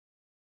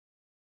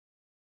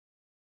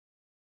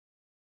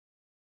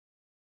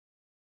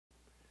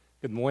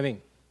Good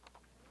morning.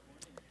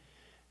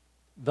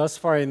 Thus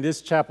far in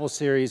this chapel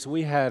series,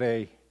 we had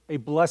a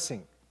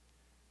blessing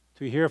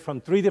to hear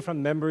from 3 different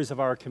members of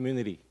our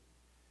community,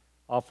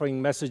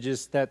 offering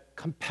messages that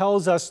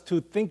compels us to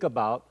think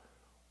about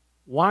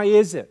why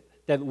is it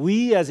that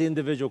we as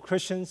individual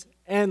Christians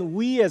and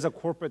we as a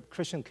corporate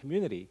Christian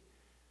community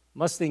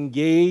must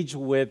engage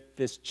with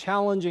these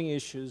challenging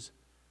issues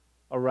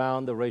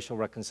around the racial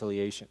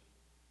reconciliation.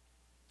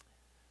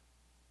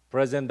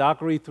 President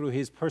Dockery, through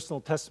his personal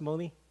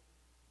testimony,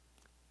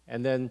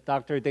 and then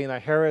Dr. Dana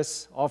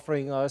Harris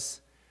offering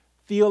us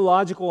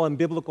theological and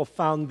biblical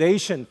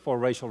foundation for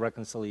racial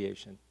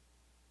reconciliation.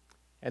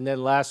 And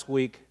then last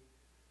week,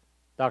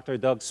 Dr.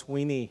 Doug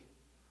Sweeney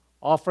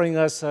offering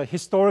us a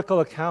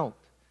historical account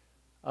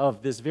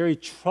of this very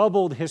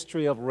troubled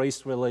history of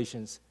race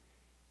relations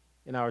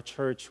in our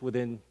church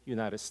within the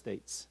United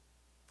States.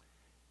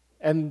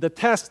 And the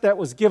task that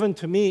was given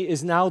to me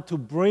is now to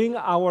bring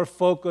our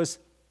focus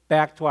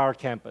back to our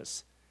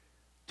campus,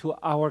 to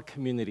our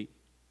community,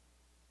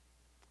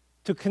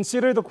 to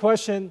consider the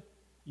question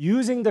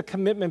using the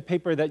commitment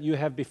paper that you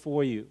have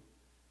before you.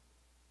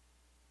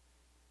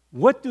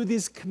 What do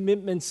these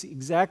commitments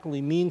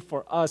exactly mean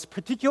for us,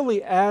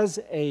 particularly as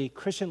a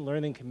Christian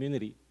learning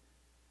community?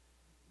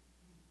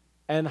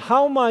 And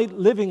how might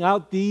living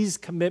out these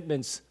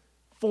commitments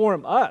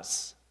form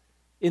us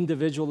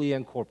individually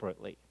and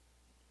corporately?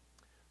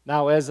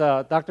 Now, as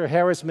Dr.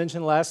 Harris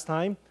mentioned last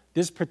time,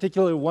 this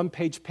particular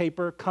one-page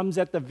paper comes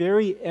at the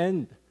very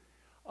end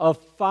of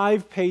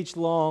 5-page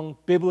long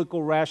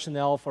biblical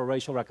rationale for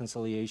racial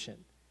reconciliation.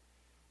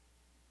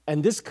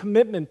 And this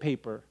commitment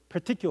paper,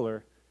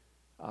 particular,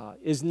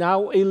 is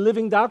now a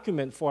living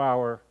document for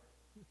our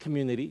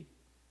community,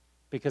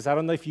 because I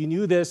don't know if you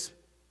knew this,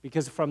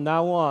 because from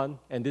now on,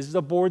 and this is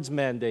the board's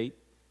mandate,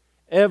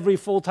 every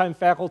full-time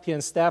faculty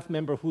and staff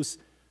member who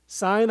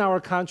sign our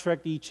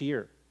contract each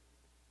year,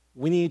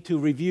 we need to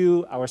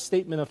review our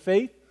statement of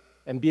faith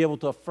and be able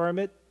to affirm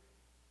it,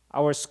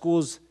 our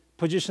school's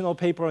positional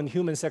paper on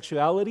human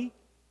sexuality,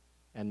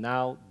 and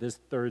now this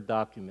third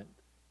document.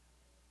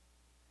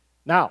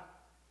 Now,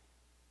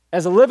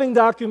 as a living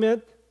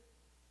document,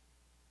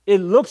 it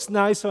looks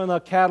nice on a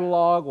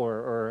catalog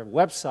or a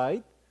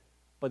website,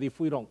 but if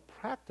we don't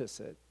practice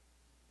it,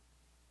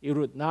 it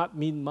would not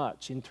mean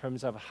much in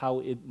terms of how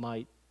it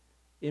might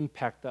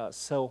impact us.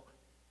 So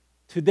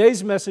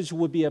today's message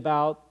would be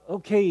about,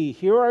 okay,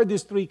 here are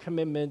these 3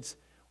 commitments.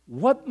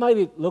 What might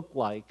it look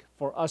like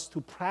for us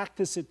to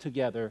practice it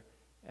together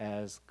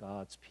as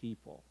God's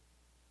people?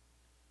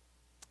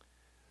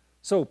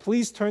 So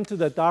please turn to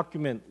the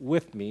document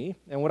with me.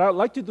 And what I'd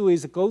like to do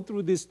is go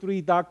through these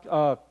 3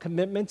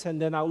 commitments, and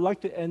then I would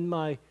like to end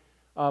my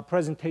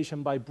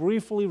presentation by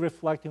briefly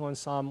reflecting on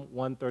Psalm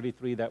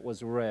 133 that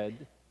was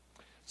read.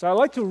 So I'd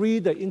like to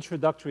read the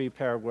introductory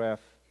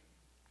paragraph.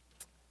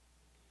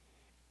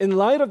 In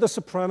light of the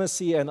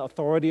supremacy and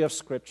authority of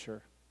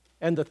Scripture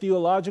and the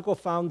theological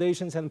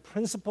foundations and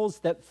principles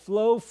that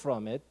flow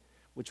from it,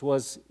 which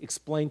was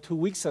explained 2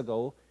 weeks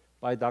ago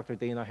by Dr.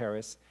 Dana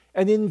Harris,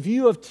 and in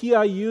view of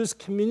TIU's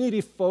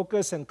community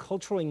focus and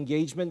cultural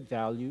engagement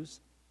values,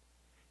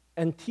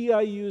 and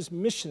TIU's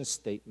mission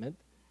statement,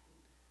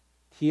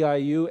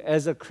 TIU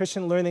as a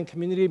Christian learning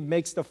community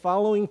makes the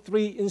following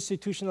 3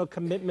 institutional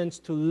commitments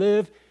to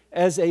live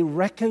as a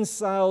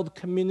reconciled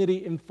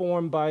community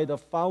informed by the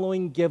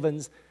following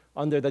givens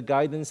under the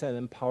guidance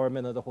and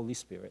empowerment of the Holy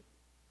Spirit.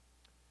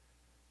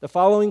 The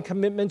following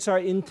commitments are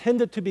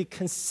intended to be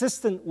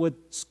consistent with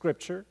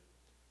Scripture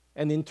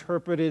and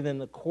interpreted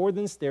in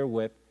accordance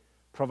therewith,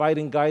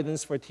 providing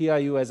guidance for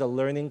TIU as a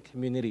learning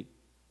community.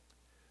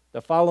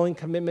 The following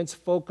commitments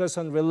focus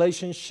on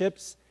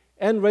relationships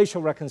and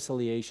racial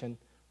reconciliation,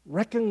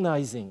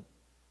 recognizing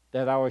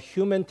that our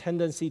human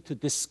tendency to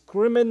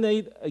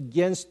discriminate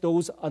against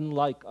those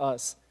unlike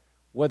us,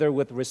 whether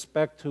with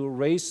respect to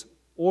race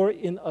or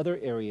in other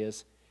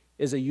areas,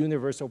 is a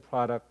universal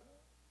product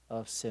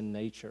of sin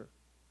nature.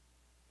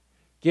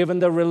 Given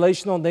the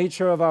relational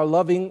nature of our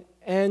loving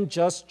and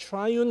just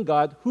triune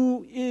God,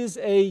 who is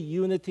a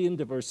unity in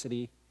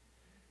diversity,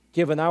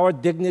 given our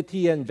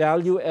dignity and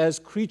value as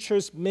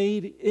creatures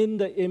made in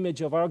the image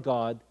of our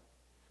God,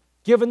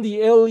 given the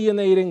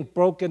alienating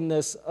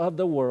brokenness of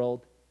the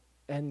world,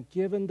 and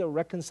given the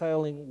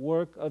reconciling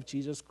work of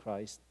Jesus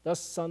Christ, the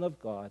Son of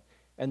God,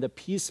 and the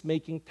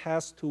peacemaking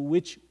task to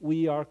which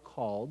we are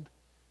called,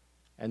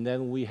 and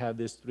then we have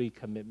these 3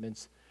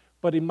 commitments.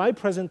 But in my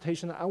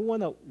presentation, I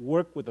want to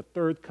work with the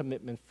 3rd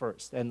commitment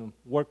first and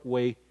work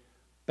way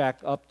back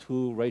up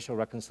to racial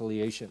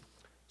reconciliation.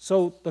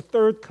 So the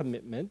 3rd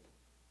commitment,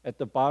 at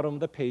the bottom of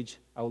the page,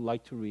 I would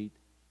like to read.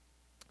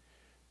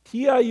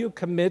 TIU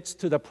commits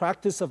to the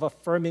practice of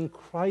affirming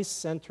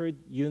Christ-centered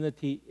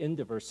unity in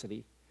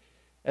diversity.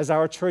 As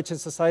our church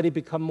and society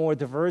become more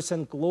diverse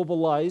and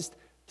globalized,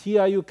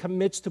 TIU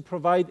commits to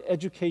provide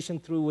education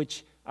through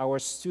which our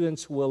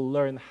students will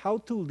learn how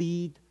to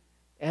lead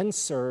and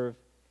serve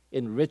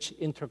in rich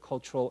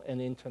intercultural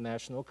and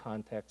international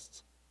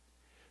contexts.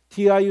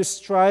 TIU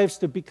strives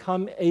to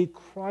become a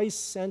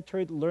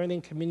Christ-centered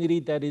learning community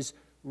that is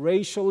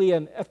racially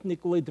and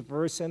ethnically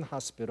diverse and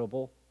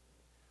hospitable,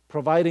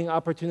 providing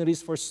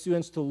opportunities for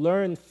students to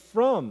learn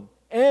from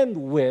and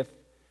with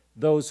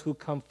those who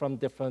come from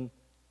different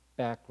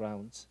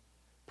backgrounds,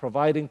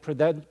 providing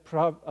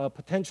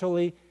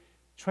potentially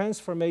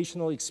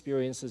transformational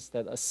experiences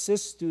that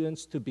assist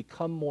students to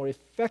become more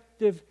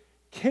effective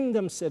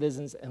kingdom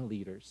citizens and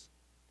leaders.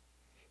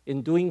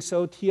 In doing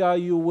so,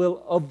 TIU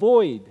will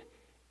avoid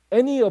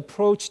any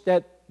approach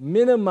that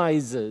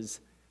minimizes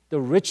the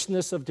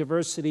richness of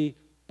diversity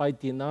by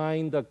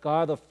denying the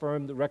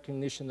God-affirmed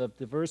recognition of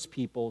diverse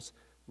peoples,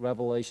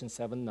 Revelation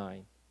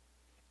 7:9,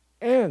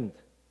 and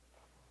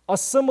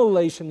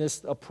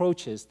assimilationist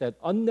approaches that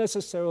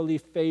unnecessarily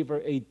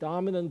favor a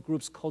dominant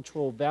group's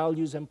cultural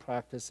values and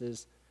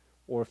practices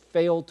or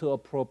fail to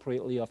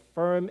appropriately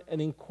affirm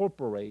and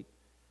incorporate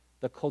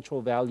the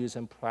cultural values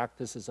and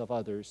practices of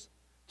others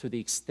to the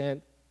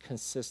extent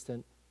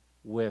consistent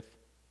with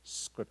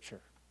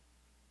Scripture.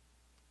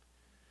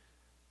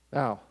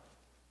 Now,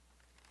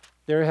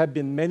 there have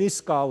been many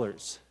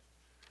scholars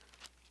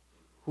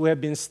who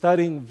have been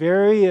studying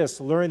various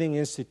learning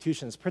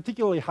institutions,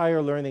 particularly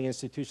higher learning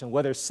institutions,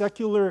 whether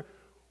secular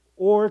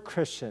or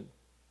Christian,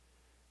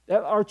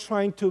 that are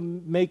trying to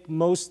make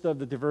most of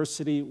the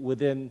diversity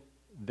within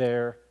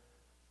their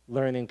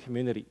learning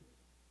community.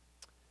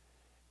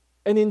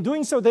 And in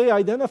doing so, they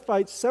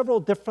identified several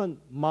different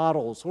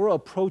models or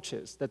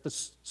approaches that the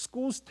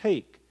schools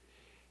take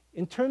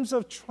in terms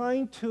of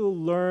trying to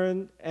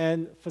learn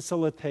and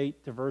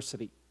facilitate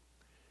diversity.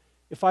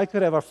 If I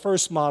could have a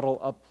first model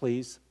up,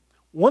 please.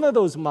 One of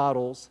those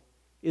models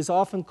is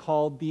often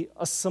called the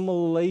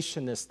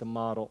assimilationist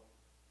model.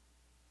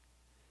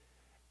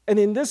 And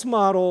in this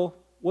model,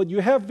 what you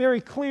have very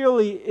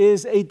clearly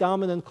is a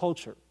dominant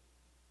culture,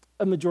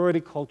 a majority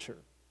culture.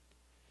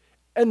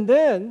 And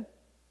then,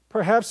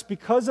 perhaps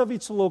because of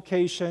its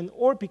location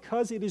or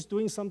because it is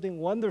doing something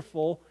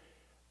wonderful,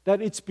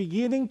 that it's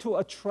beginning to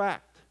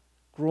attract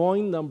a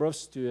growing number of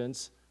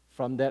students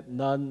from that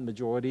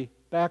non-majority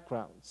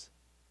backgrounds.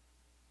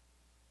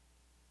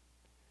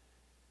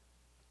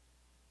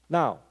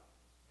 Now,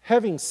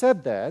 having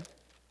said that,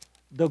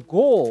 the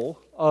goal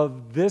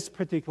of this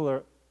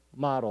particular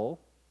model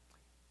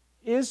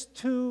is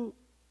to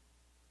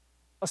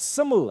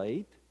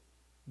assimilate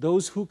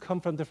those who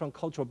come from different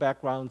cultural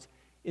backgrounds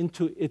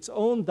into its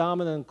own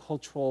dominant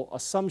cultural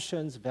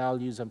assumptions,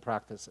 values, and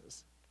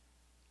practices,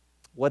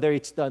 whether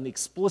it's done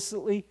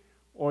explicitly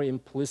or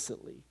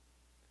implicitly.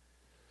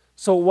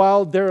 So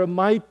while there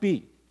might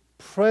be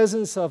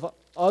presence of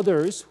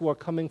others who are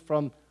coming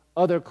from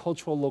other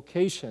cultural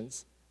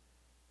locations,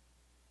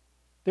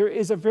 there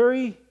is a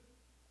very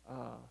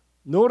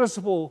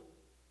noticeable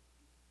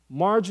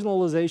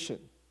marginalization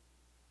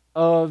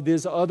of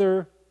these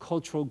other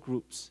cultural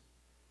groups.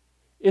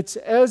 It's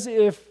as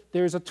if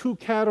there's a two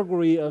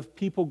category of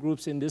people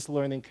groups in this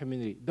learning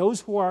community.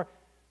 Those who are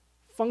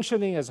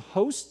functioning as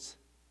hosts,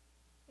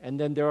 and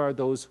then there are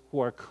those who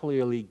are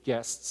clearly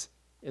guests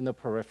in the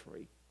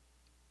periphery.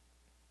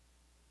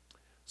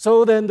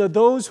 So then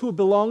those who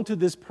belong to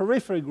these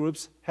periphery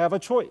groups have a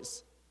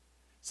choice.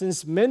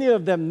 Since many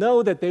of them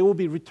know that they will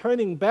be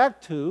returning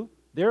back to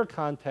their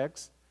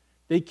context,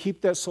 they keep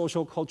that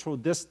social cultural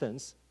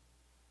distance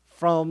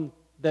from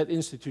that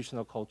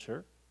institutional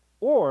culture,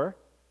 or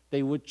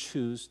they would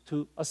choose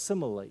to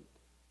assimilate.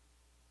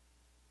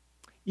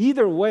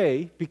 Either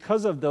way,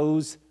 because of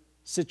those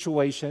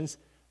situations,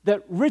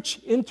 that rich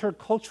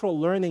intercultural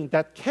learning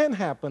that can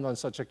happen on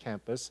such a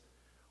campus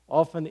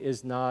often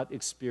is not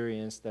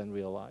experienced and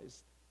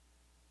realized.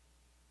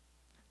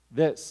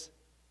 This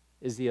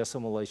is the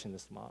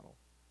assimilationist model.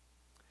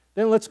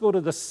 Then let's go to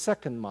the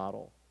second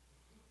model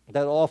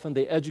that often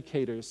the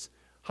educators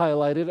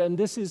highlighted, and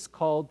this is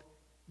called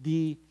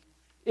the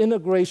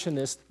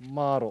integrationist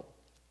model.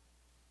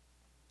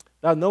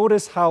 Now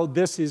notice how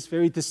this is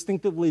very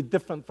distinctively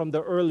different from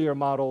the earlier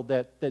model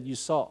that you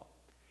saw.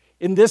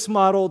 In this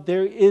model,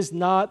 there is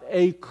not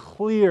a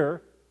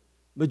clear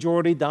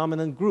majority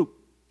dominant group.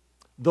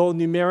 Though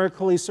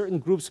numerically certain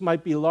groups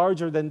might be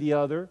larger than the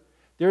other,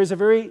 there is a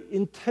very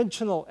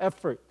intentional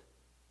effort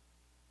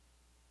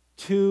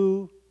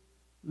to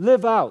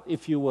live out,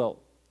 if you will,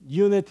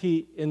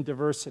 unity in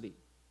diversity.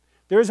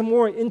 There is a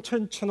more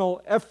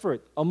intentional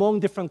effort among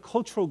different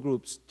cultural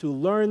groups to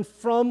learn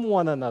from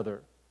one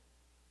another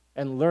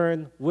and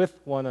learn with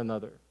one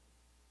another.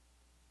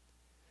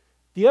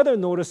 The other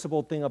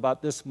noticeable thing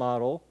about this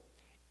model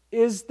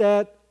is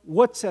that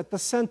what's at the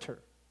center?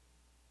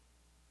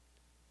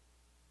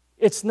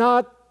 It's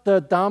not the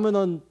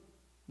dominant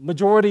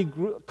majority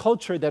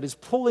culture that is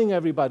pulling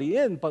everybody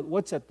in, but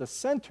what's at the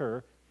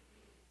center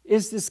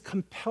is this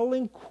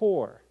compelling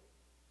core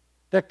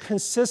that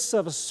consists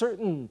of a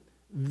certain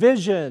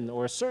vision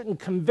or certain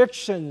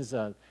convictions,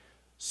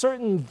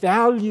 certain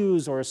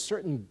values or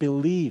certain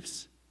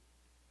beliefs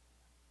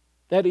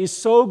that is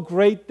so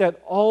great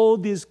that all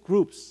these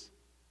groups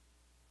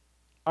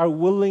are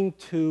willing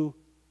to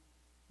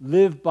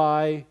live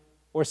by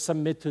or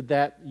submit to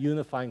that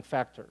unifying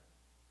factor.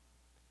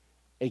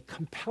 A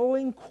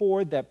compelling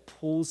core that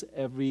pulls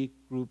every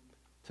group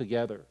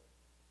together.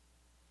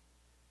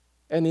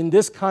 And in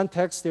this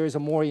context, there is a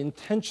more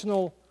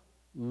intentional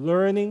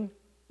learning,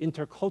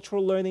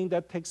 intercultural learning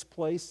that takes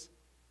place.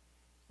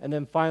 And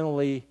then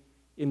finally,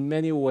 in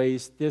many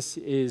ways, this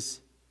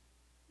is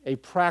a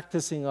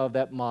practicing of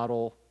that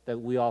model that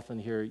we often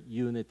hear,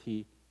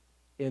 unity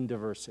in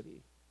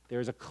diversity.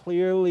 There's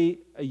clearly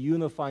a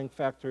unifying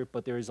factor,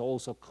 but there is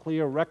also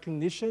clear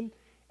recognition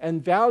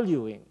and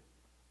valuing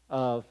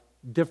of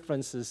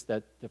differences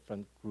that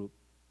different groups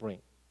bring.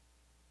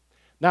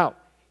 Now,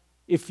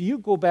 if you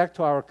go back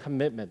to our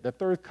commitment, the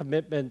third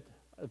commitment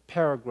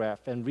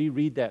paragraph, and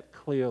reread that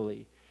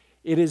clearly,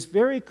 it is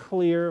very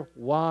clear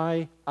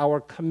why our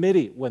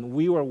committee, when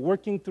we were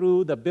working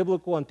through the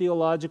biblical and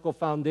theological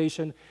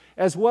foundation,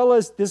 as well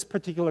as this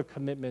particular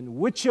commitment,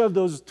 which of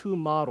those two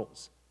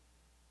models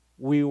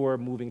we were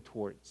moving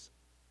towards.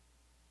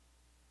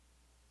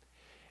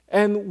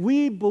 And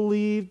we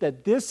believe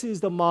that this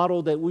is the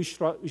model that we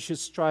should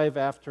strive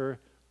after,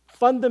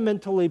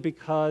 fundamentally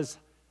because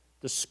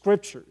the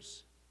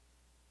Scriptures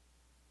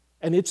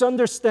and its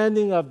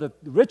understanding of the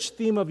rich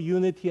theme of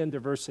unity and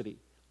diversity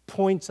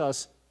points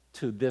us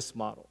to this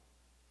model.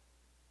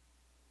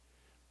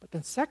 But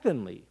then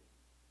secondly,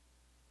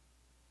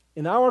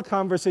 in our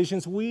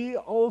conversations, we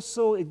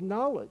also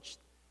acknowledged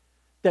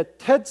that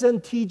TEDS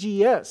and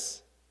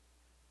TGS,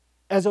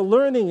 as a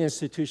learning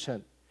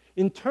institution,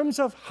 in terms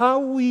of how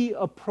we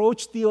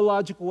approach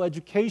theological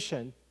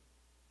education,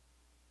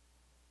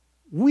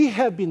 we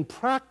have been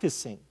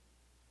practicing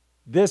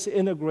this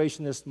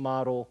integrationist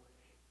model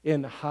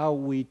in how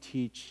we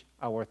teach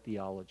our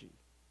theology.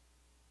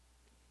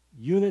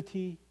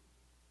 Unity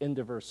in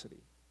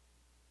diversity.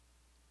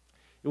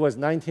 It was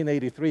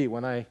 1983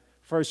 when I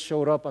first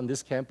showed up on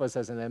this campus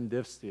as an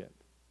MDiv student.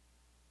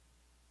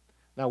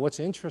 Now, what's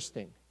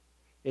interesting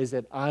is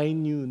that I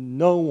knew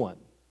no one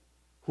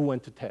who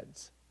went to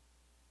TEDS.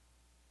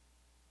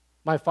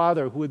 My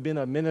father, who had been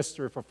a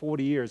minister for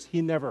 40 years,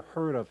 he never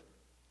heard of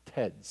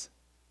TEDS.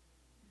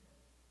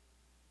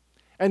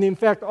 And in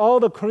fact,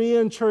 all the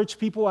Korean church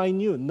people I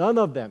knew, none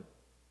of them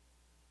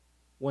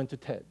went to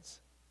TEDS.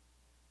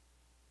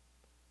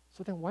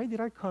 So then why did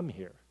I come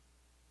here?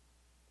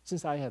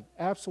 Since I have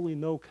absolutely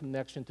no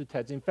connection to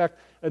TEDS. In fact,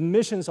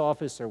 admissions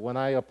officer, when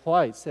I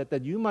applied, said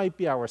that you might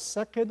be our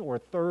second or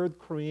third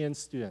Korean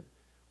student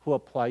who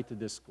applied to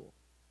this school.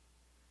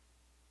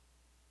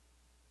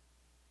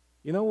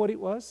 You know what it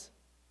was?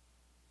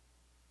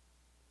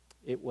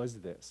 It was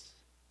this.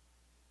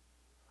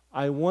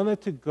 I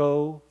wanted to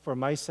go for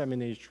my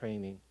seminary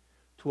training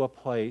to a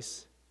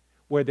place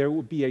where there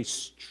would be a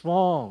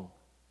strong,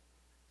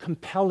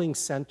 compelling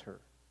center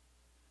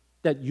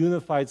that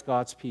unifies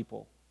God's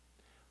people.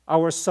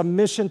 Our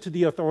submission to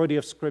the authority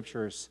of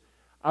Scriptures,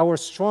 our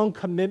strong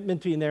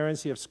commitment to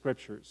inerrancy of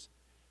Scriptures,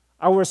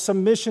 our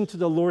submission to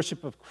the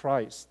Lordship of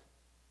Christ,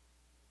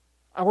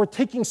 our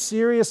taking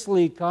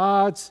seriously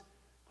God's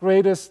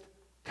greatest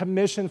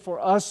commission for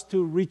us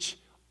to reach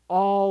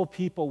all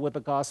people with the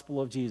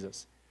gospel of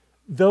Jesus.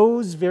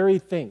 Those very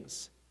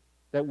things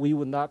that we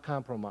would not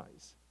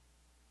compromise.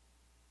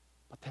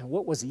 But then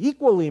what was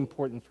equally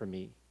important for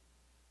me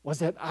was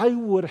that I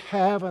would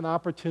have an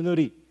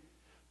opportunity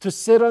to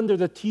sit under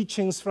the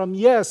teachings from,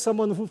 yes,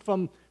 someone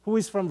who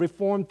is from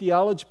Reformed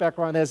theology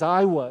background as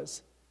I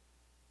was.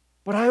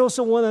 But I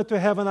also wanted to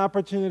have an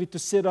opportunity to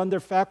sit under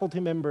faculty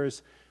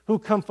members who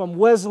come from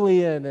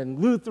Wesleyan and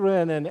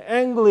Lutheran and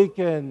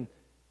Anglican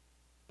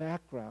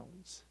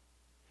backgrounds.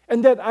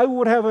 And that I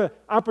would have an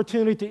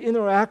opportunity to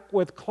interact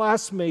with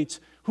classmates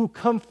who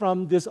come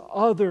from these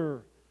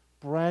other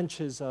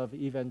branches of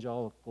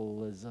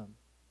evangelicalism.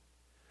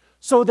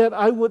 So that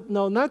I would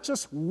know not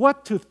just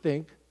what to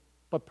think,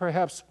 but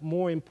perhaps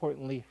more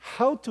importantly,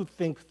 how to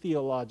think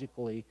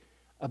theologically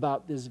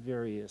about these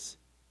various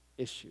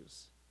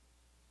issues.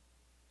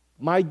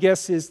 My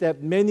guess is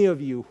that many of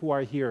you who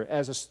are here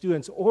as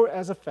students or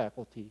as a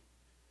faculty,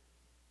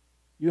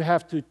 you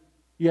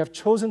have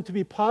chosen to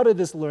be part of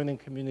this learning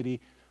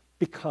community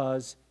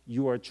because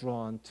you are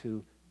drawn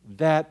to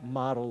that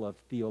model of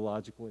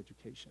theological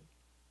education.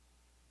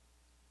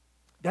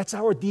 That's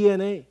our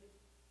DNA.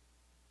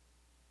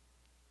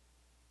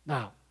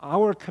 Now,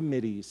 our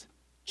committee's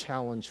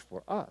challenge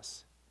for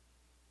us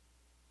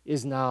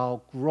is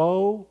now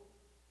grow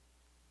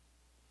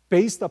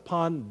based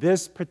upon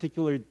this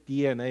particular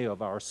DNA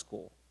of our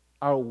school,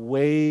 our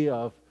way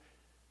of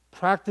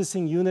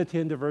practicing unity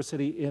and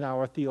diversity in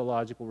our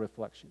theological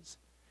reflections.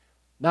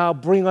 Now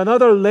bring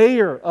another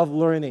layer of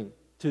learning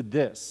to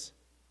this,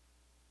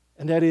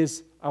 and that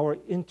is our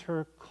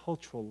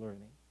intercultural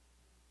learning.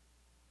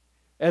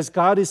 As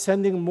God is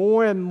sending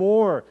more and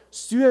more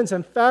students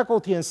and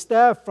faculty and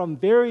staff from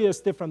various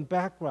different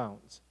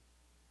backgrounds,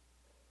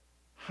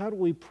 how do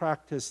we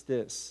practice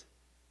this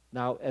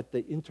now at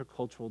the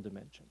intercultural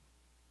dimension?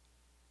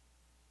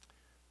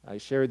 I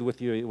shared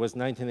with you, it was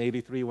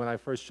 1983 when I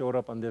first showed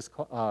up on this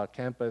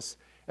campus,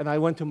 and I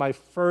went to my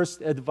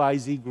first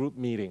advisee group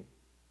meeting.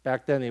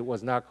 Back then, it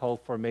was not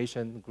called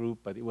formation group,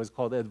 but it was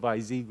called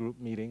advisee group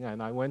meeting,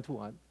 and I went to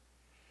one.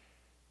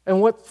 And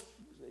what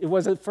it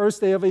was the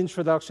first day of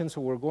introduction, so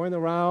we're going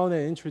around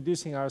and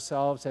introducing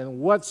ourselves. And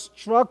what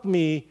struck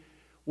me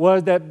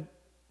was that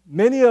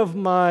many of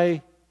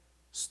my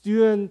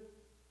student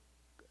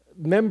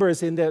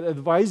members in that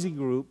advisory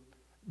group,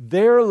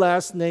 their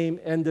last name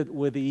ended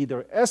with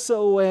either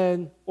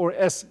S-O-N or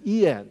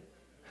S-E-N.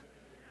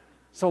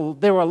 So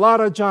there were a lot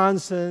of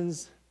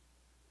Johnsons,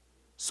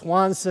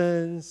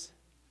 Swansons,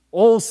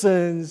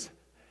 Olsons,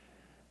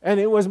 and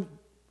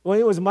when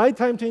it was my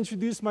time to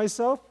introduce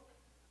myself,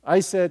 I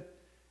said,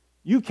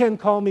 "You can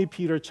call me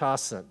Peter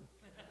Chasson."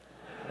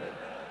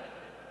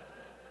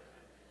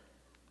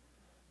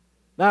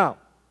 Now,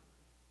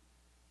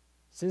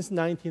 since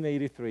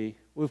 1983,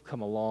 we've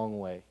come a long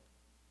way.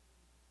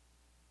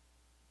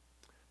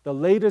 The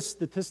latest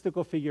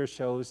statistical figure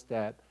shows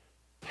that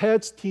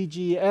TEDS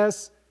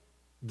TGS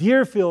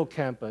Deerfield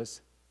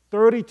campus,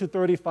 30 to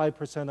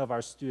 35% of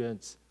our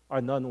students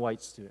are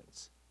non-white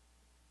students,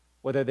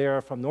 whether they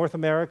are from North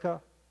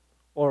America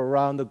or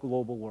around the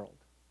global world.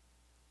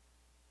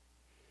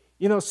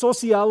 You know,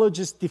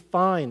 sociologists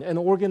define an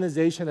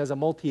organization as a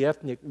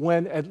multi-ethnic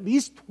when at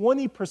least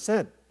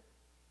 20%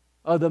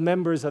 of the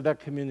members of that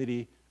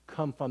community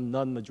come from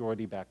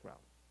non-majority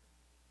background.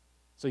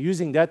 So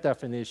using that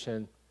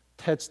definition,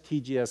 TEDS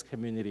TGS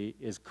community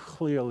is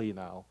clearly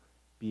now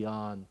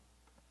beyond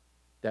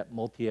that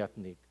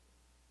multi-ethnic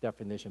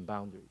definition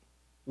boundary.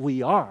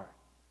 We are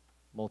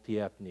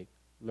multi-ethnic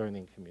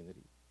learning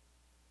community.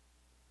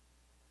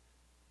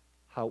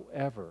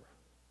 However,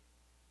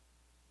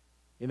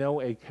 you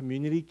know, a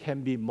community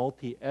can be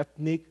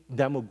multi-ethnic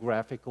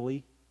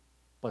demographically,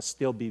 but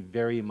still be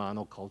very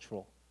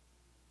monocultural.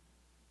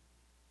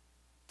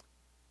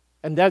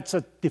 And that's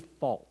a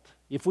default.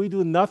 If we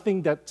do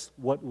nothing, that's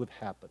what would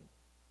happen.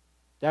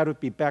 That would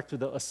be back to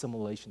the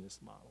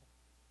assimilationist model.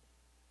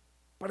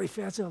 But if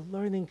as a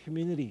learning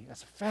community,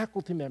 as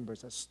faculty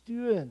members, as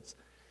students,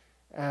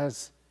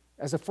 as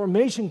a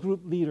formation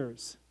group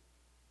leaders,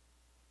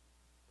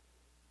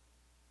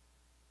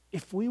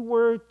 if we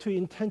were to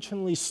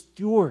intentionally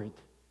steward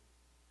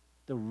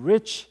the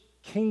rich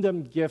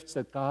kingdom gifts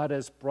that God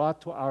has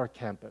brought to our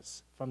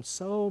campus from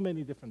so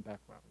many different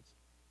backgrounds,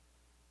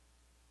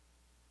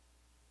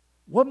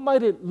 what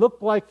might it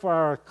look like for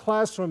our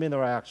classroom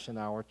interaction,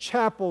 our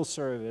chapel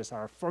service,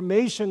 our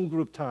formation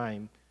group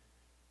time,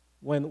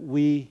 when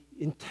we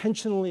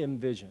intentionally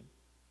envision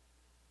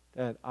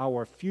that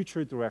our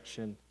future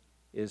direction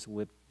is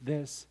with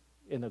this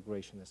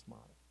integrationist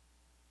model?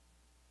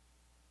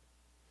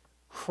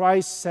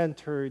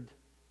 Christ-centered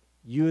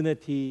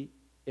unity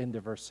in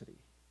diversity.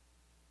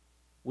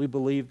 We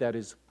believe that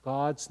is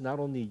God's not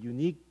only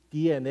unique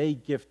DNA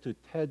gift to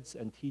TEDS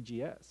and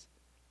TGS,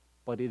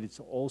 but it is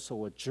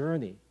also a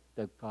journey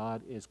that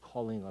God is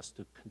calling us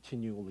to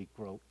continually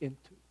grow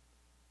into.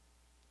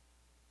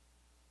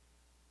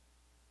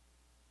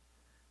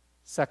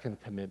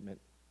 Second commitment.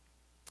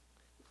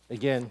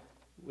 Again,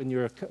 in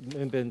your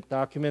commitment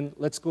document,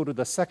 let's go to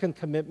the second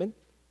commitment.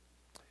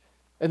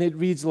 And it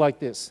reads like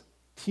this: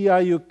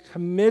 TIU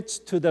commits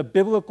to the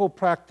biblical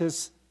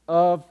practice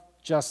of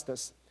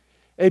justice.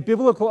 A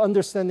biblical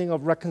understanding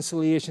of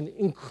reconciliation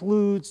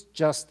includes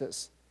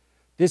justice.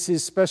 This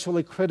is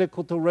especially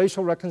critical to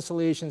racial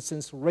reconciliation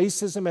since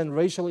racism and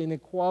racial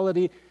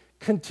inequality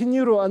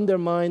continue to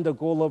undermine the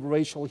goal of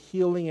racial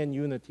healing and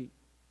unity.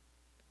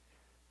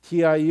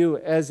 TIU,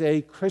 as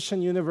a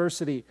Christian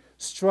university,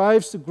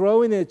 strives to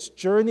grow in its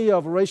journey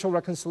of racial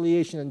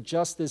reconciliation and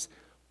justice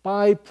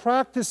by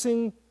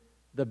practicing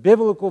the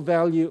biblical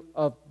value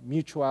of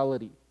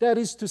mutuality. That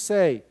is to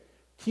say,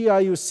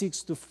 TIU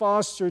seeks to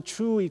foster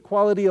true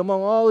equality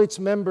among all its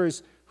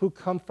members who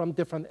come from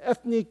different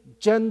ethnic,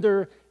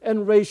 gender,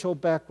 and racial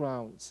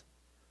backgrounds,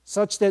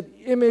 such that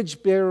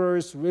image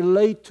bearers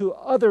relate to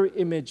other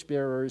image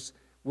bearers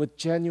with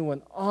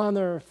genuine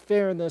honor,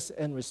 fairness,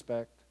 and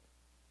respect.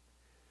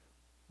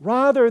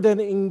 Rather than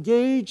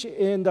engage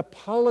in the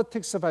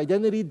politics of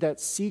identity that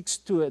seeks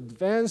to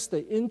advance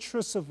the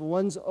interests of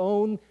one's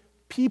own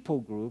people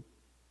group,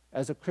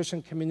 as a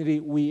Christian community,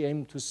 we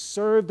aim to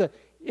serve the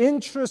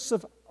interests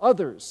of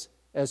others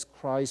as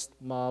Christ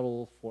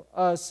modeled for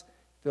us,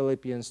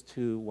 Philippians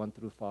 2, 1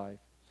 through 5.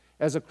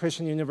 As a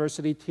Christian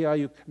university,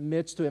 TIU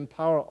commits to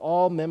empower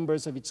all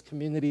members of its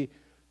community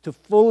to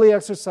fully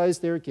exercise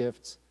their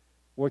gifts,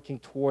 working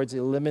towards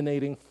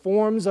eliminating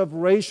forms of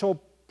racial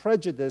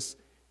prejudice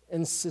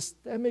and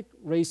systemic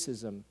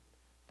racism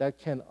that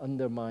can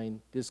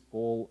undermine this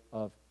goal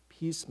of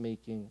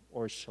peacemaking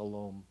or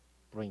shalom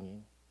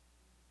bringing.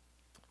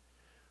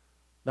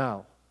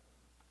 Now,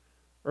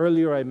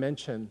 earlier I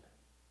mentioned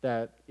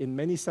that in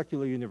many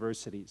secular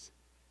universities,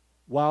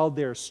 while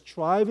they're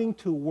striving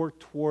to work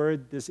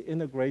toward this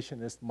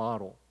integrationist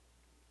model,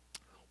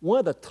 one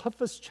of the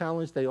toughest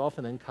challenges they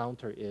often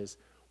encounter is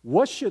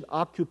what should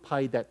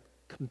occupy that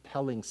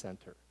compelling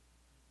center?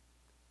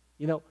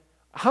 You know,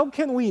 how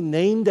can we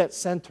name that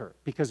center?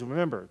 Because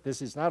remember,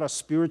 this is not a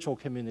spiritual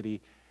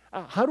community.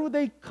 How do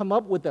they come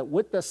up with that,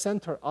 what the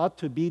center ought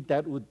to be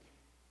that would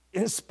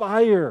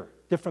inspire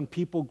different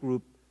people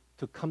group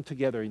to come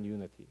together in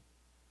unity?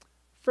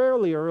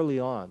 fairly early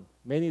on,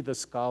 many of the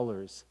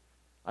scholars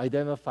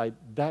identified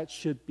that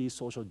should be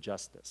social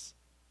justice.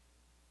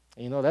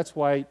 That's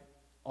why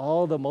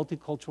all the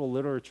multicultural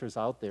literatures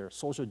out there,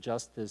 social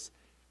justice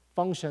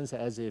functions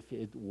as if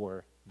it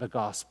were the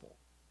gospel.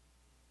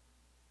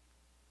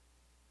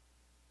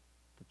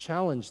 The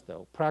challenge,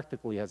 though,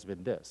 practically has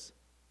been this.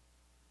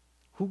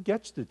 Who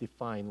gets to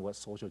define what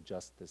social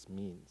justice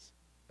means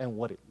and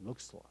what it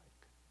looks like?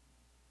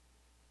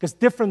 Because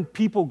different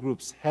people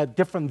groups had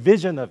different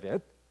vision of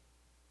it.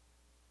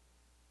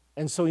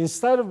 And so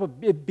instead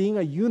of it being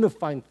a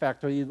unifying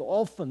factor, it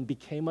often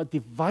became a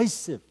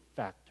divisive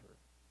factor.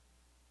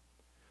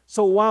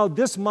 So while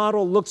this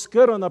model looks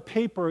good on a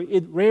paper,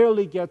 it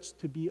rarely gets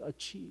to be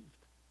achieved.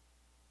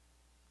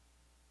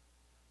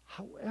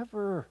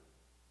 However,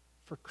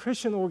 for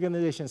Christian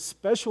organizations,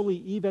 especially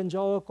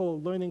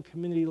evangelical learning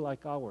community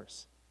like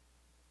ours,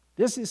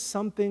 this is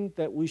something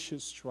that we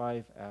should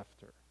strive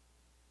after.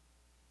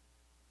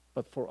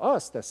 But for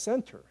us, the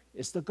center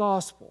is the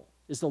gospel,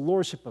 is the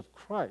lordship of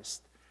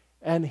Christ,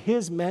 and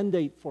his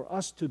mandate for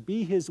us to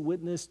be his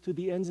witness to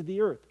the ends of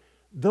the earth.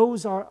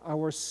 Those are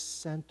our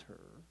center.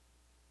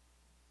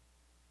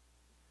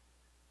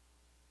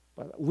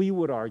 But we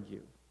would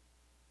argue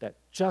that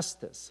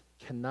justice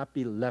cannot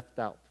be left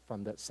out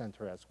from that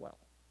center as well.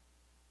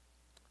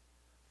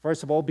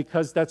 First of all,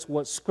 because that's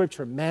what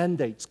Scripture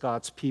mandates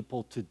God's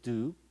people to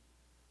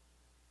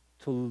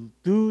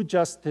do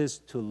justice,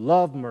 to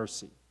love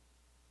mercy,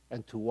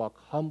 and to walk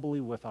humbly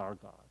with our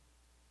God.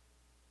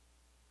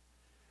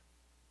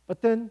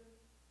 But then,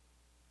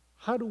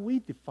 how do we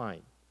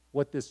define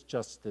what this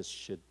justice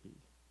should be?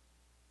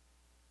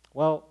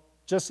 Well,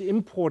 just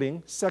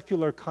importing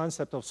secular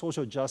concept of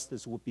social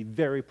justice would be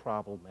very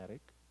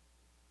problematic.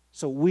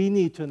 So we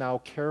need to now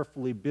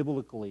carefully,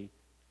 biblically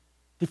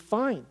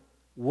define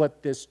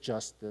what this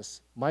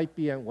justice might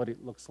be and what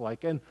it looks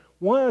like. And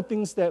one of the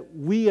things that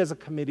we as a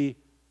committee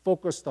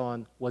focused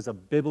on was a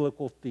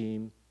biblical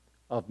theme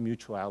of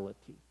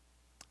mutuality.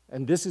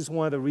 And this is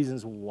one of the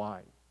reasons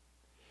why.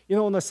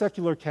 On a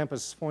secular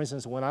campus, for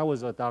instance, when I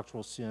was a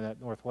doctoral student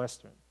at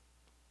Northwestern,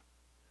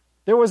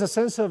 there was a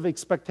sense of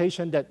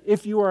expectation that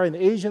if you are an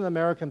Asian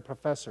American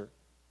professor,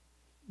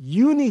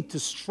 you need to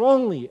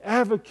strongly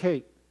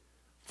advocate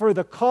for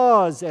the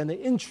cause and the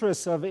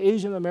interests of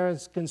Asian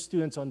American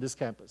students on this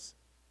campus.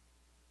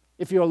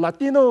 If you're a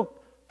Latino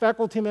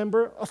faculty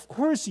member, of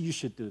course you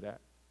should do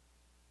that.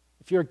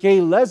 If you're a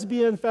gay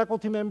lesbian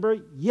faculty member,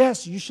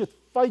 yes, you should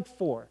fight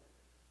for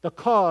the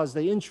cause,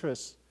 the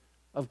interests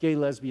of gay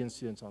lesbian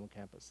students on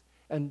campus.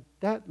 And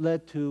that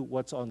led to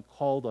what's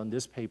called on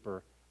this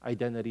paper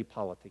identity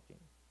politicking.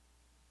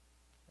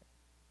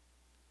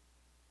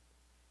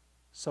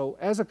 So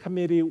as a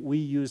committee, we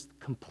used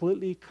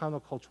completely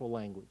countercultural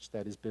language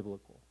that is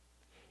biblical.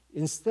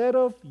 Instead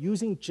of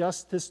using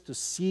justice to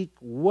seek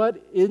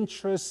what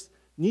interests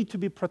need to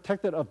be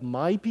protected of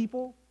my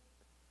people,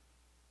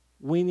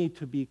 we need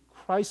to be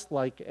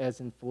Christ-like as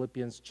in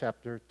Philippians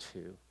chapter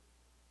 2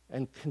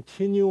 and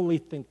continually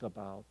think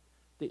about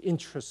the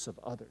interests of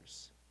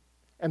others,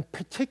 and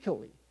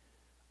particularly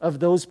of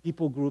those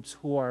people groups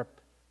who are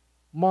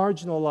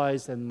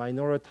marginalized and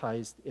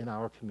minoritized in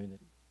our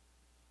community.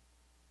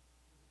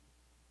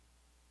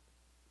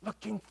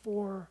 Looking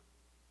for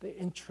the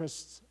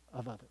interests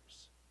of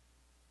others.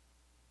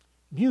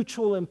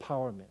 Mutual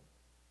empowerment,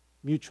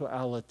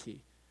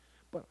 mutuality.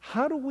 But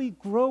how do we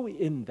grow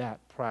in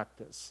that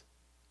practice?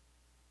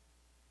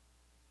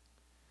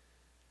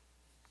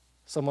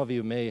 Some of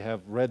you may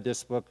have read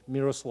this book.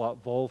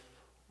 Miroslav Volf,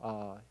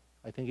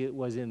 I think it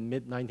was in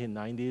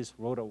mid-1990s,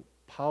 wrote a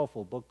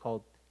powerful book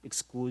called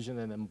Exclusion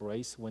and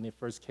Embrace when it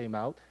first came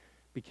out,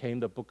 became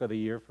the book of the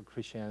year for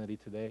Christianity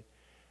Today.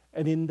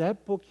 And in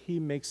that book, he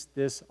makes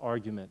this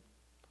argument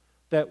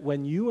that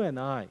when you and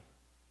I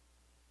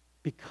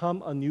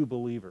become a new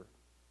believer,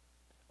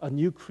 a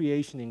new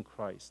creation in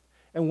Christ,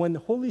 and when the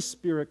Holy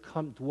Spirit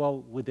come dwell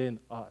within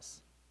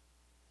us,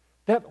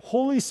 that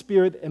Holy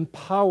Spirit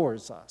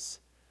empowers us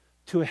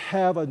to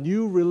have a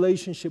new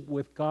relationship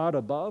with God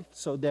above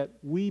so that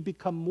we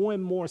become more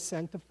and more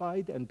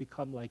sanctified and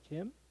become like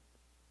Him.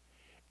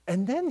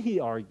 And then he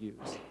argues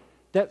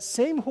that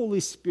same Holy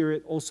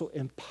Spirit also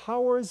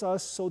empowers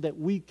us so that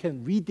we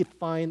can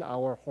redefine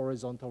our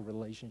horizontal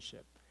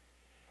relationship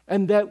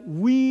and that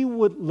we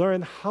would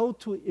learn how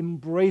to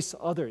embrace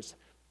others,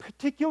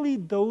 particularly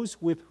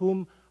those with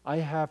whom I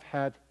have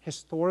had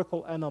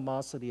historical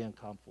animosity and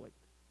conflict,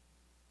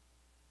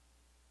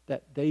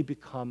 that they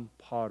become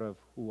part of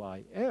who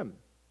I am.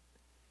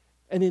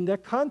 And in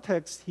that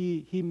context,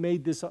 he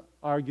made this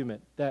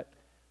argument that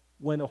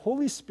when the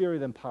Holy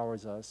Spirit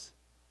empowers us,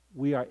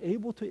 we are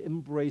able to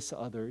embrace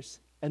others,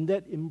 and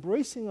that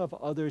embracing of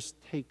others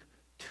take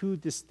two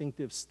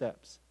distinctive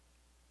steps.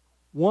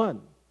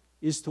 One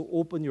is to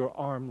open your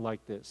arm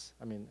like this.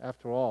 I mean,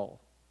 after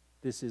all,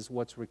 this is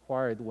what's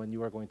required when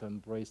you are going to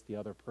embrace the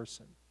other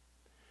person.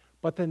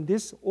 But then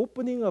this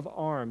opening of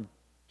arm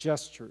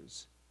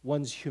gestures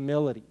one's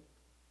humility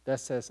that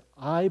says,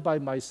 I by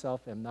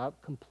myself am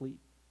not complete,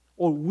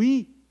 or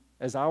we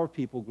as our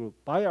people group,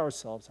 by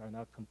ourselves, are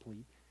not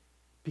complete.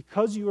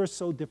 Because you are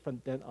so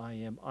different than I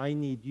am, I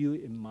need you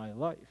in my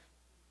life.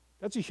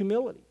 That's a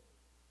humility.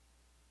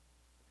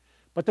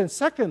 But then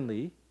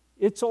secondly,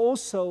 it's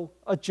also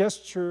a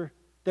gesture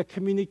that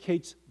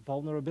communicates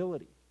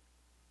vulnerability.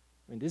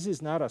 I mean, this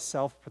is not a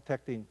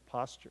self-protecting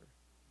posture.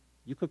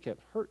 You could get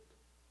hurt.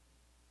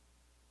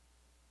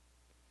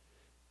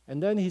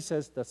 And then he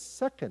says the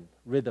second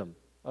rhythm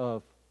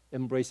of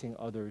embracing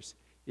others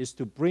is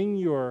to bring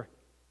your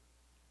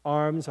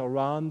arms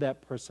around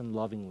that person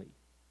lovingly.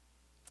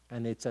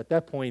 And it's at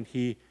that point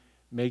he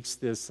makes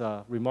this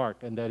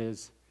remark, and that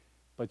is,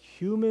 but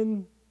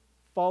human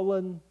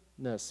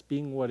fallenness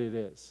being what it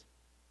is,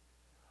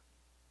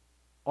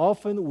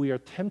 often we are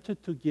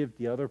tempted to give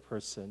the other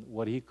person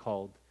what he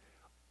called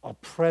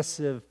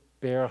oppressive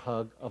bear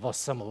hug of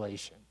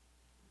assimilation.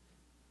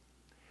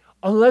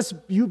 Unless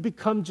you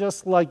become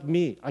just like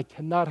me, I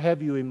cannot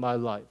have you in my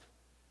life.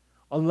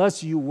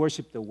 Unless you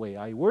worship the way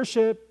I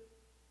worship,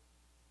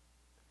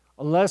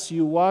 unless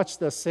you watch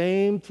the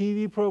same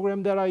TV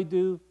program that I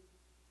do,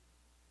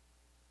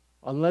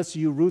 unless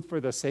you root for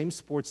the same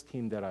sports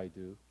team that I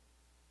do,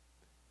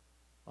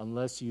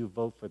 unless you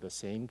vote for the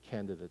same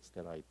candidates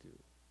that I do.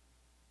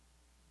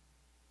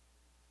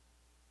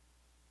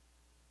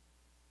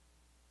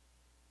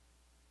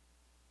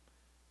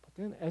 But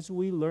then as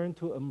we learn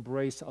to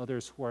embrace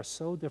others who are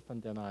so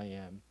different than I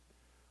am,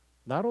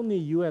 not only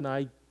you and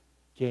I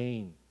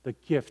gain the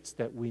gifts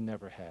that we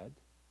never had,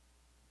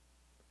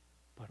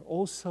 but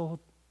also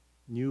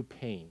new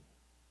pain.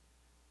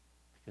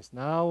 Because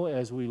now,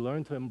 as we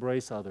learn to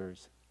embrace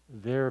others,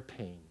 their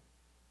pain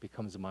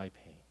becomes my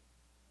pain.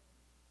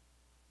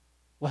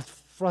 What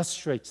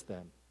frustrates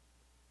them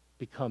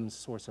becomes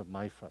source of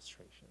my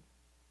frustration.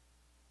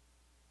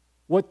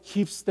 What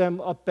keeps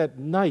them up at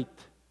night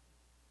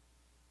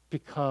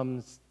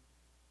becomes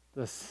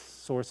the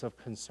source of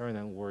concern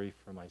and worry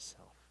for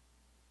myself.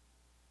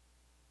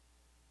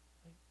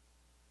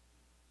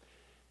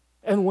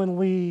 And when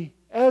we,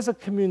 as a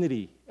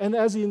community and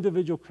as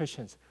individual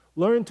Christians,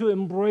 learn to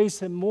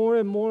embrace and more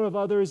of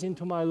others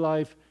into my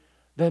life,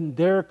 then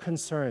their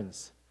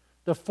concerns,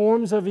 the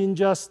forms of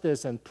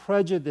injustice and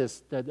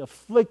prejudice that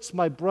afflicts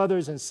my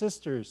brothers and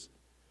sisters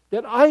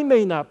that I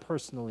may not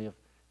personally have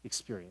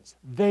experienced,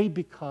 they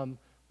become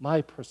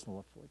my personal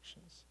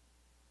afflictions.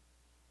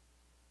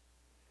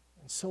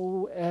 And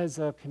so as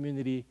a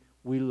community,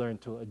 we learn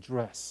to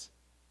address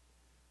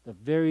the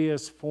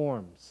various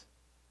forms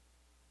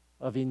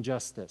of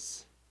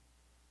injustice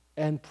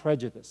and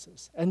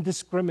prejudices and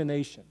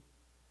discrimination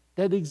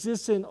that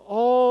exists in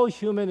all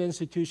human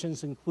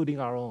institutions, including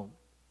our own,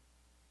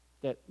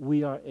 that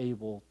we are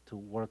able to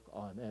work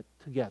on it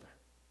together,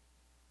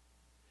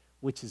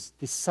 which is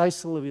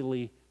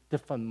decisively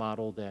different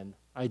model than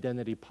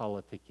identity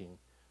politicking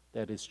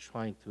that is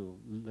trying to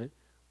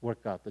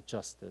work out the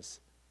justice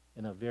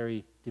in a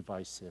very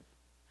divisive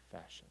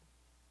fashion.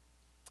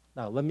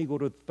 Now, let me go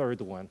to the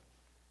third one.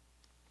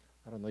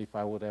 I don't know if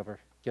I would ever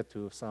get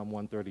to Psalm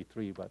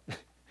 133, but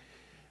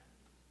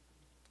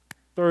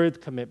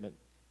third commitment.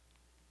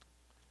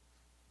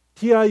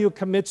 TIU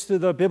commits to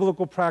the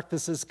biblical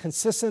practices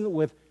consistent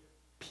with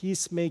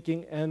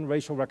peacemaking and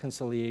racial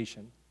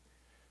reconciliation.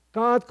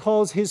 God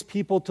calls his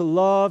people to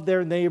love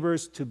their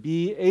neighbors, to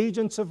be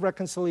agents of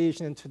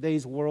reconciliation in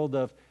today's world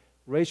of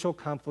racial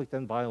conflict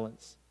and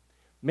violence.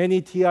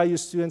 Many TIU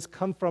students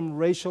come from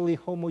racially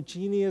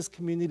homogeneous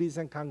communities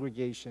and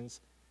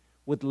congregations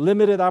with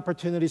limited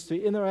opportunities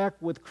to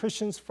interact with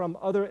Christians from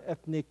other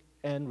ethnic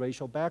and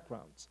racial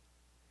backgrounds.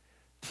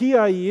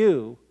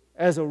 TIU,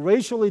 as a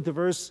racially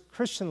diverse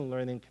Christian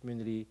learning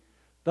community,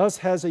 thus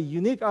has a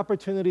unique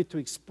opportunity to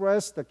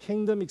express the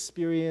kingdom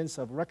experience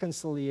of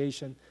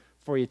reconciliation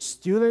for its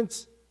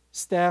students,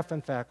 staff,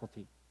 and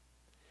faculty.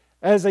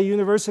 As a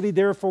university,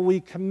 therefore, we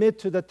commit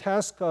to the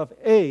task of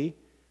A,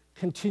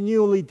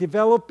 continually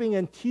developing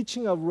and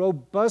teaching a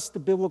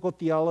robust biblical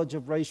theology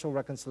of racial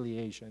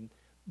reconciliation,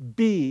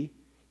 B,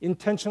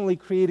 intentionally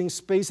creating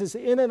spaces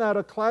in and out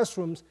of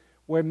classrooms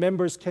where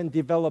members can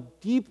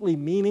develop deeply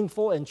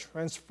meaningful and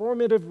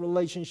transformative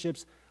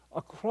relationships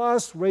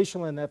across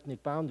racial and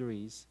ethnic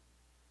boundaries.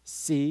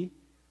 C,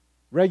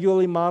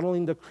 regularly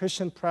modeling the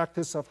Christian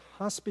practice of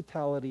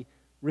hospitality,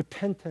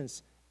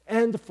 repentance,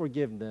 and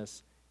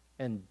forgiveness.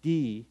 And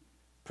D,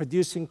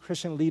 producing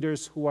Christian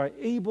leaders who are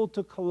able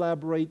to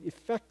collaborate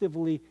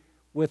effectively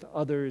with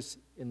others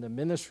in the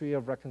ministry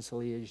of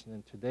reconciliation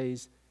in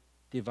today's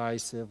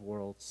divisive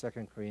world.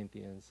 2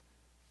 Corinthians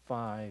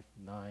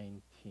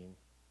 5:19.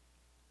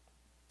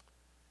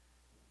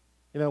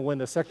 You know, when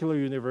the secular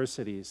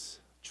universities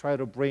try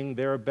to bring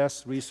their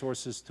best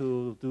resources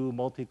to do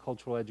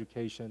multicultural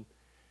education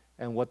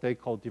and what they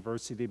call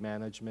diversity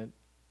management,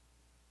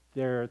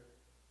 their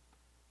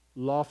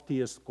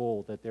loftiest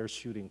goal that they're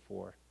shooting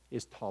for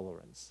is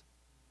tolerance.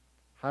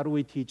 How do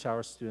we teach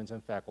our students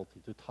and faculty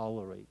to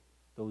tolerate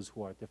those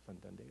who are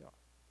different than they are?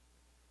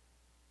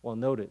 Well,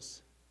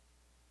 notice,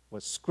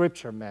 what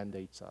Scripture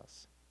mandates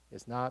us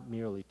is not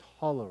merely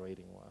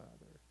tolerating one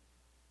another,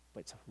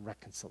 but it's a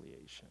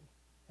reconciliation.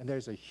 And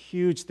there's a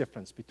huge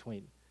difference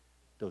between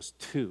those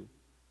two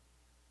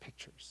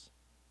pictures.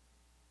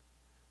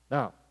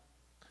 Now,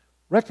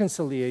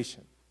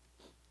 reconciliation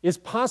is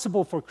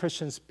possible for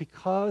Christians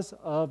because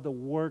of the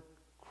work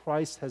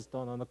Christ has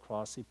done on the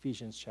cross,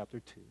 Ephesians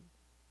chapter 2.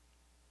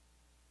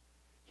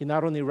 He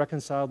not only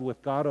reconciled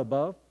with God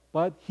above,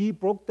 but he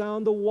broke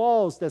down the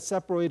walls that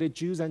separated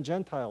Jews and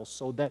Gentiles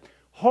so that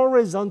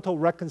horizontal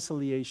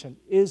reconciliation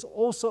is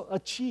also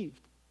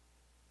achieved.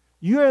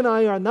 You and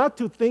I are not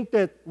to think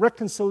that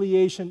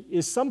reconciliation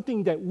is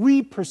something that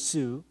we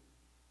pursue,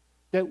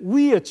 that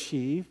we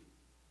achieve.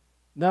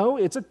 No,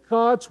 it's a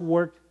God's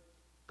work,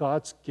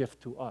 God's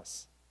gift to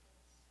us.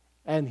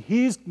 And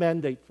his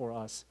mandate for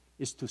us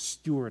is to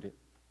steward it.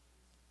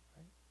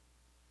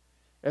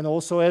 And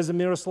also, as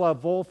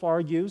Miroslav Volf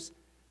argues,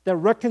 that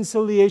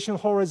reconciliation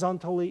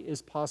horizontally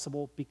is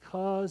possible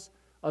because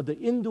of the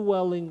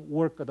indwelling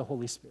work of the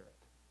Holy Spirit.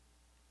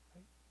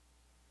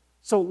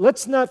 So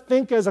let's not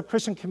think as a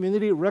Christian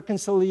community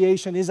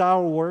reconciliation is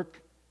our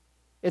work.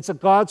 It's a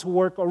God's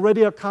work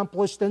already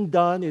accomplished and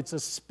done. It's a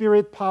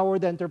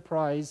spirit-powered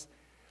enterprise.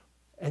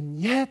 And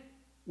yet,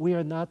 we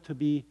are not to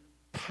be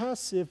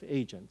passive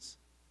agents.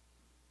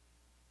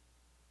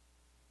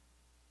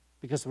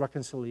 Because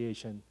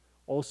reconciliation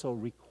also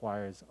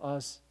requires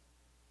us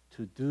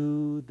to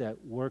do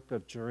that work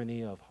of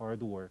journey of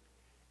hard work,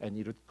 and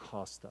it would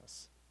cost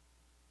us.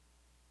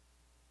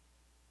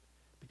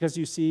 Because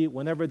you see,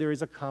 whenever there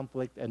is a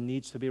conflict and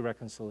needs to be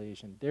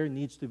reconciliation, there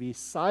needs to be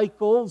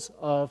cycles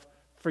of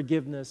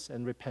forgiveness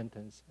and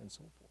repentance and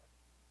so forth.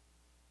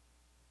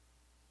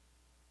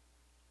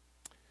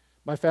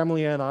 My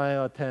family and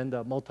I attend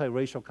a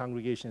multiracial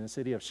congregation in the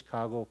city of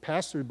Chicago,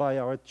 pastored by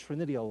our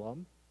Trinity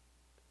alum.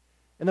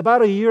 And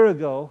about a year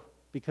ago,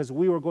 because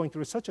we were going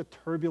through such a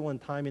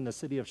turbulent time in the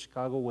city of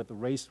Chicago with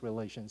race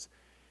relations,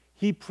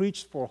 he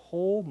preached for a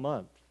whole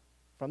month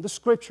from the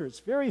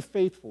scriptures, very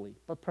faithfully,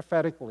 but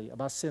prophetically,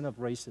 about sin of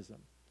racism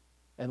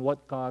and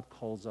what God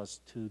calls us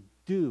to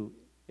do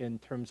in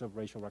terms of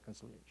racial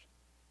reconciliation.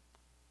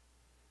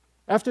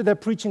 After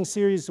that preaching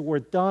series were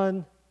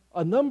done,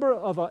 a number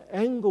of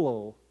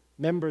Anglo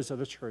members of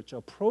the church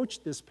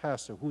approached this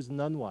pastor, who's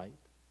non-white,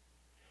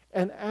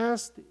 and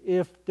asked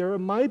if there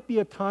might be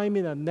a time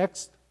in the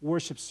next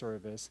worship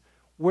service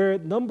where a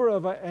number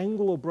of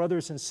Anglo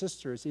brothers and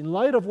sisters, in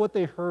light of what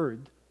they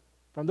heard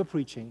from the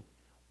preaching,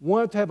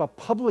 wanted to have a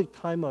public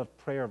time of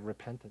prayer of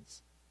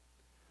repentance.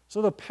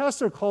 So the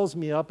pastor calls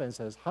me up and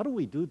says, how do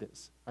we do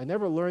this? I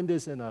never learned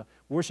this in a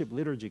worship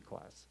liturgy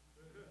class.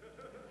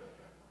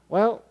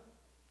 Well,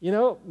 you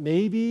know,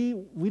 maybe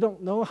we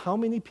don't know how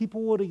many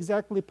people would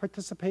exactly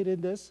participate in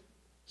this.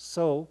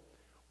 So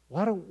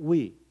why don't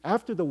we,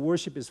 after the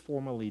worship is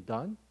formally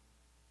done,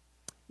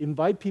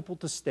 invite people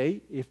to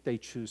stay if they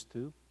choose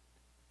to,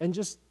 and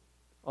just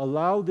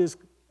allow these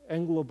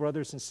Anglo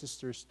brothers and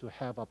sisters to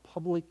have a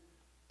public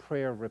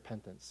prayer of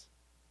repentance.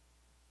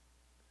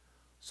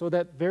 So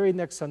that very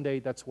next Sunday,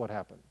 that's what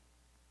happened.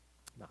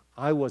 Now,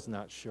 I was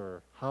not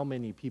sure how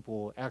many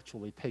people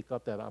actually take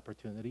up that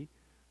opportunity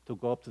to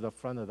go up to the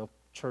front of the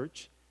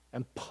church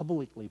and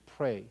publicly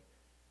pray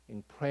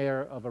in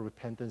prayer of a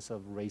repentance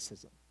of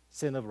racism,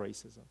 sin of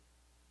racism.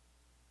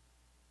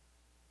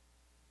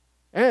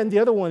 And the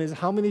other one is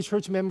how many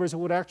church members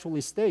would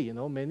actually stay. You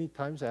know, many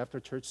times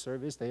after church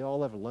service, they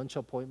all have lunch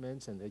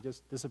appointments and they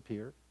just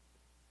disappear.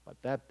 But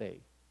that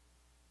day,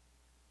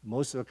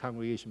 most of the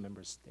congregation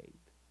members stayed.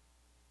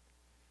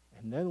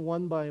 And then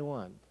one by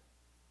one,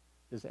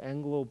 these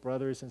Anglo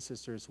brothers and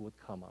sisters would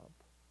come up.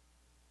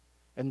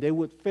 And they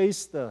would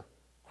face the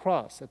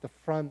cross at the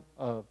front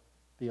of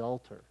the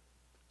altar.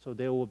 So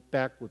their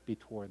back would be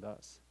toward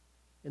us.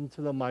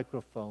 Into the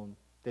microphone,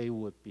 they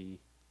would be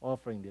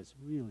offering this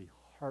really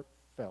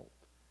heartfelt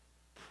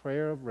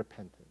prayer of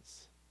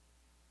repentance.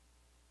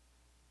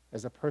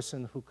 As a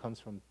person who comes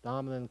from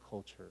dominant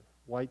culture,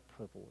 white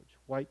privilege,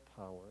 white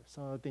power,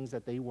 some of the things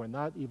that they were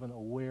not even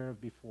aware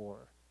of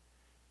before,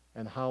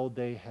 and how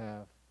they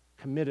have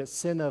committed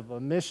sin of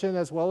omission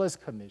as well as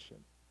commission.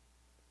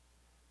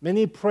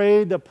 Many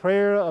prayed the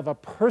prayer of a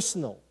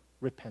personal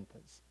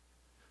repentance.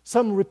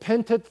 Some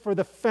repented for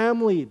the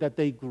family that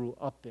they grew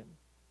up in.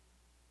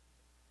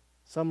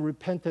 Some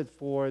repented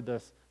for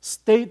the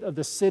state of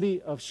the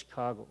city of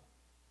Chicago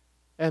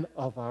and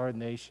of our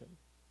nation.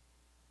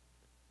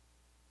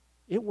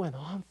 It went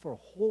on for a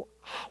whole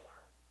hour.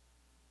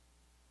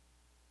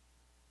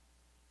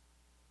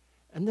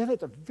 And then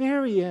at the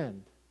very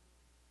end,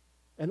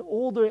 an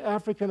older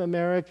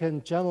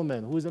African-American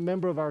gentleman who is a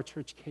member of our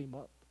church came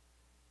up.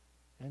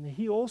 And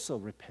he also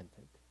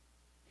repented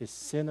his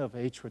sin of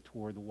hatred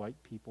toward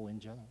white people in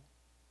general.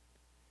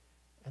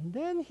 And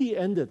then he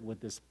ended with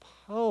this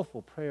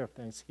powerful prayer of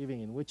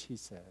thanksgiving in which he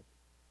said,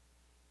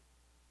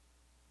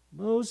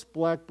 most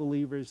black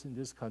believers in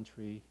this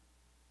country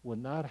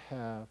would not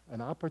have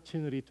an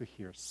opportunity to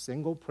hear a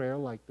single prayer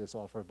like this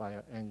offered by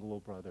an Anglo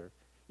brother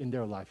in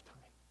their lifetime.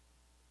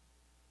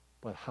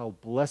 But how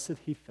blessed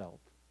he felt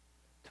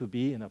to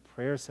be in a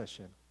prayer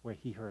session where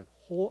he heard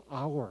whole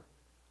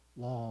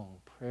hour-long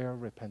prayer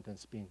of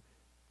repentance being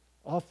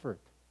offered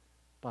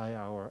by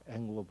our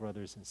Anglo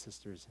brothers and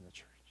sisters in the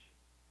church.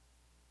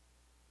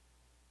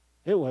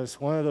 It was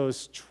one of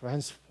those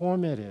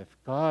transformative,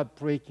 God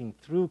breaking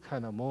through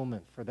kind of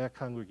moment for that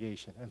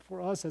congregation and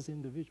for us as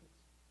individuals.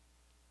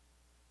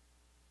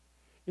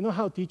 You know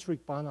how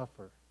Dietrich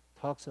Bonhoeffer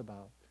talks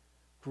about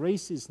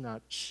grace is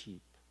not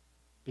cheap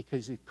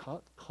because it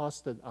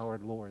costed our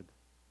Lord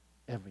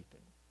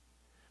everything.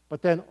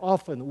 But then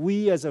often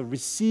we as a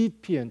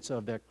recipients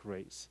of that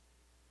grace,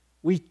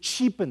 we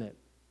cheapen it.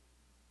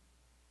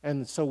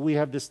 And so we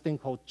have this thing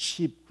called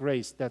cheap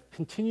grace that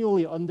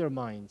continually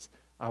undermines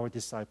our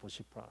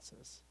discipleship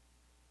process.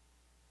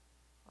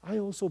 I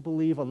also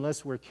believe,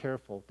 unless we're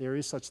careful, there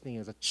is such thing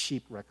as a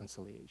cheap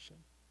reconciliation.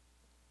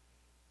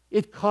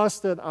 It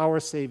costed our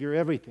Savior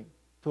everything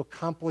to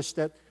accomplish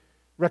that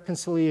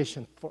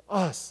reconciliation for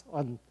us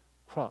on the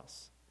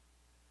cross.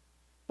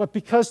 But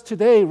because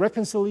today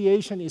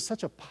reconciliation is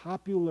such a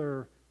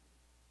popular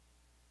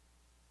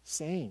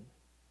saying,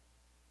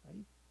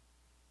 right?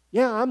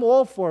 Yeah, I'm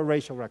all for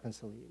racial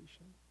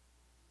reconciliation.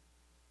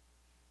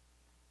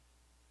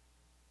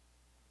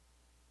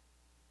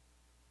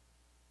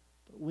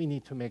 We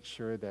need to make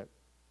sure that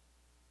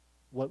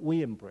what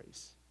we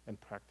embrace and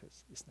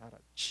practice is not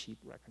a cheap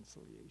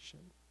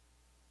reconciliation,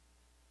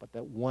 but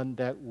that one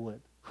that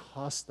would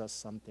cost us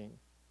something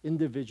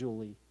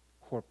individually,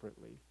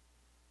 corporately,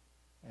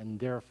 and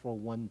therefore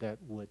one that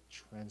would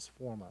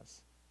transform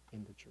us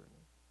in the journey.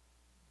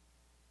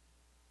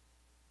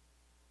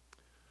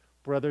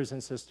 Brothers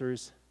and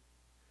sisters,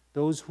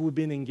 those who've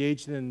been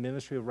engaged in the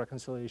ministry of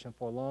reconciliation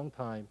for a long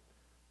time,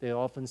 they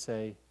often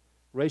say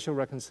racial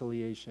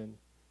reconciliation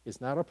is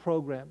not a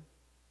program,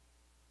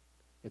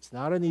 it's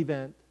not an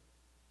event,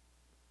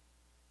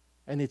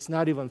 and it's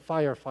not even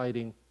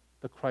firefighting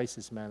the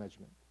crisis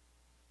management.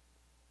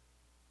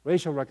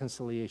 Racial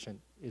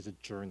reconciliation is a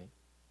journey.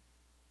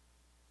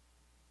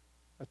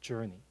 A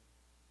journey.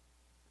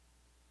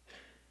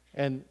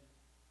 And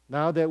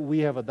now that we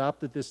have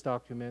adopted this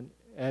document,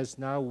 as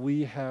now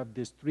we have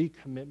these 3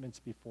 commitments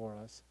before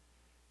us,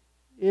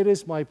 it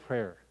is my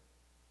prayer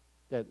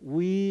that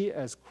we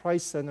as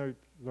Christ-centered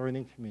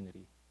learning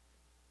community,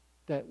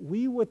 that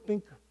we would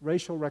think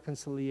racial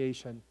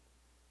reconciliation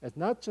as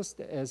not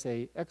just as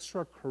an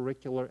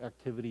extracurricular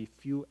activity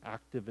few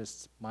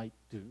activists might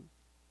do,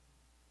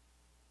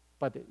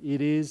 but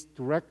it is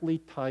directly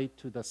tied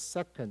to the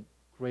second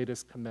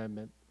greatest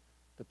commandment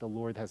that the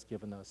Lord has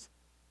given us,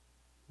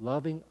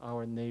 loving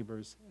our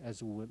neighbors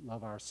as we would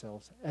love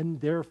ourselves.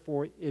 And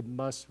therefore, it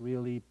must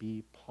really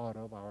be part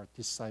of our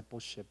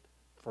discipleship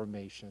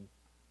formation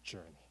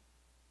journey.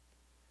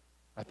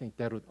 I think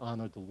that would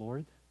honor the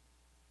Lord,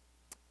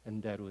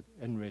 and that would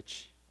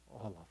enrich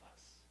all of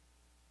us.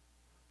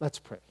 Let's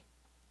pray.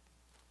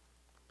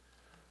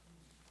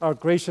 Our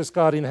gracious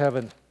God in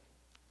heaven,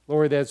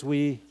 Lord, as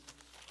we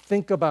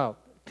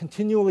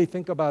continually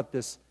think about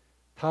this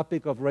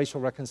topic of racial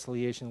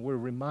reconciliation, we're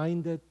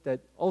reminded that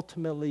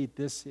ultimately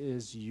this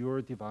is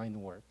your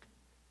divine work.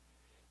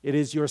 It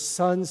is your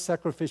Son's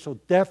sacrificial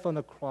death on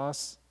the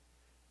cross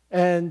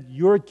and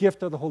your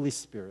gift of the Holy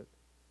Spirit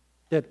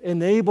that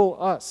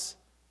enable us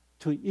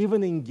to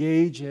even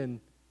engage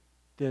in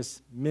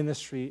this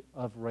ministry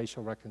of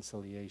racial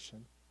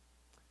reconciliation.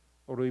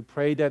 Lord, we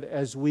pray that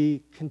as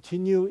we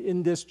continue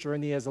in this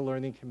journey as a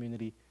learning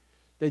community,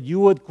 that you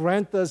would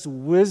grant us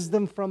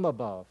wisdom from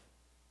above,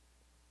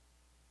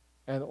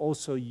 and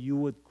also you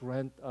would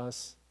grant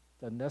us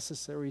the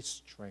necessary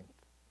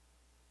strength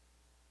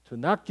to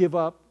not give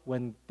up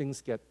when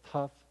things get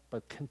tough,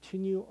 but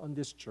continue on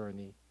this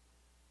journey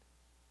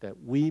that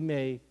we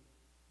may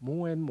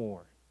more and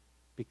more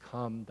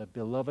become the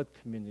beloved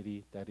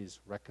community that is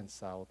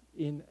reconciled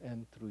in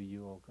and through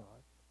you, O God.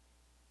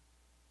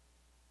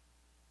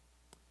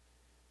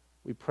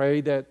 We pray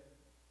that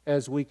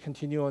as we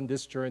continue on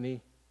this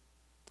journey,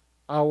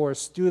 our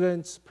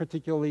students,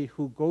 particularly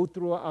who go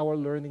through our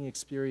learning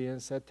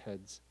experience at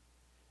TEDS,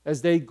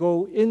 as they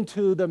go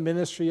into the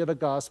ministry of the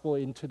gospel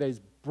in today's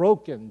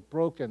broken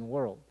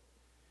world,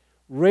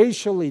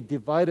 racially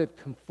divided,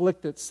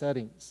 conflicted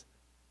settings,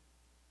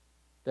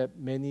 that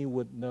many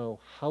would know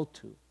how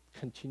to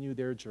continue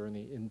their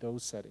journey in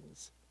those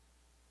settings,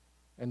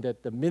 and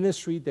that the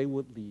ministry they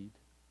would lead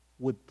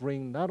would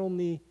bring not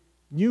only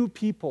new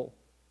people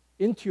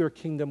into your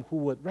kingdom who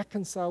would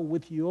reconcile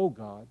with you, O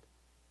God,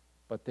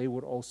 but they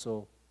would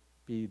also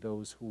be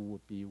those who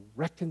would be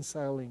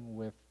reconciling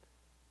with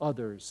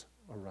others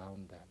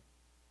around them.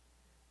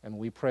 And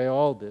we pray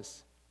all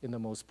this in the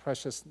most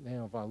precious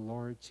name of our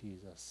Lord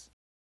Jesus.